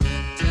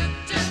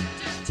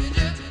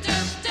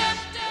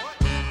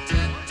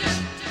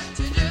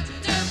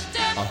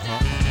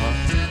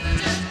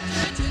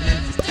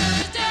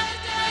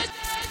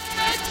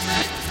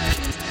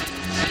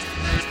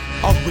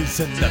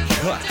in the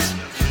cut.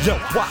 Yo,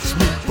 watch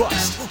me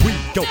bust. We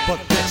go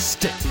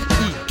ballistic,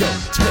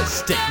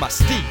 egotistic. My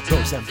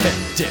stego's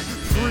invented.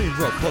 Free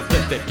real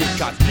prolific,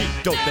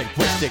 incognito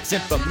linguistics.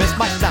 Infamous,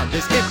 my sound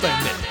is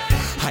infinite.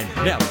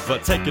 I'm never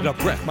taking a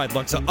breath, my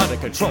lungs are under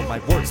control. My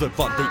words live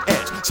on the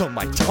edge, so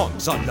my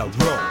tongue's on the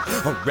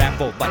roll.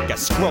 Unravel like a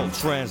scroll,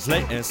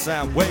 translating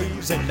sound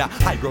waves into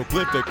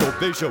hieroglyphical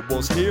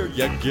visuals. Here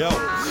you go.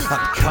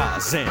 I'm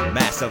causing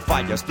massive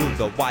fires through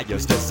the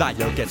wires.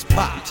 Desire gets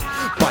popped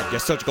by a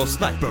surgical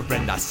sniper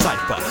in a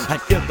cipher.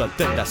 I'm iller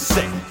than a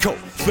sicko,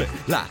 fit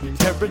like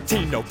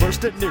Tarantino,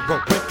 burst a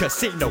Nero in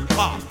casino,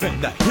 off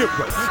in the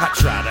hero. I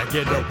try to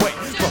get away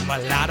from a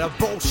lot of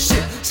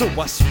bullshit, so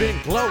I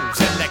spin glows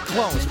and let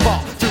clones fall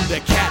through the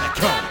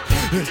catacomb.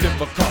 It's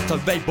difficult to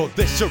label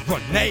this, you're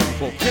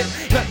unable, kid.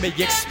 Let me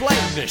explain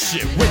this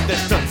shit with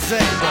this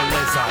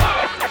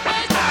disableism.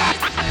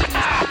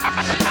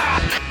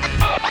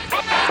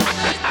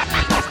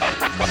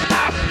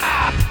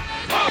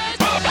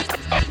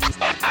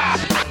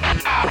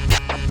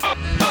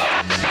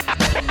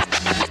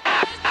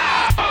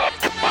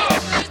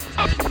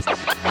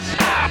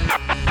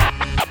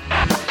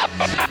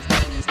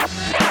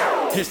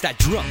 It's that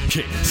drum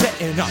kick,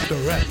 setting off the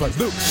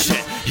revolution.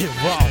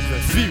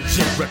 Evolving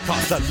fusion, recall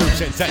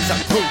solutions and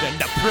including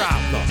the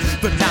problem.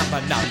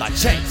 Phenomenon like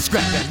chain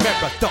scrapping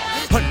marathon.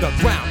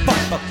 Underground,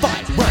 5 for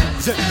 5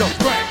 rounds in the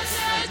race.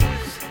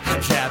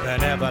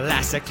 Cabin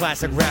everlasting,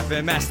 classic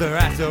rapping master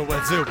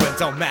afterwards doing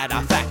don't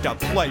matter, factor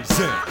plays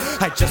in.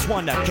 I just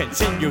wanna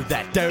continue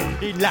that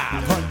dirty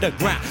live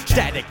underground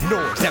static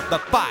noise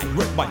amplified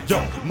with my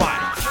own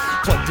mic.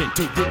 Plugged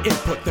into the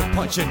input, then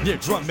punching your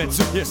drum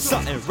into hear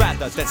something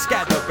rather than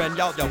scattering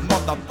all your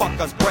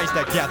motherfuckers' brains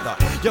together.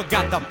 You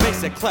got the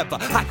basic clever,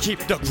 I keep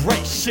the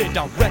great shit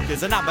on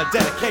records, and I'm a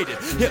dedicated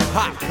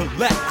hip-hop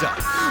collector.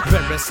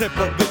 Very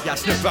simply, I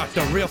sniff out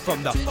the real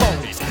from the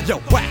phonies. Your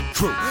whack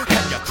crew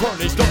and your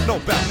cronies don't know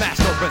about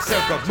master and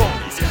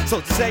ceremonies.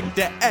 So take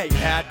the A,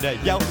 had the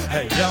yo,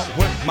 hey yo,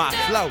 with my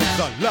flows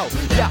on low.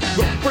 Yeah,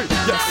 will free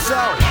your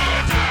soul.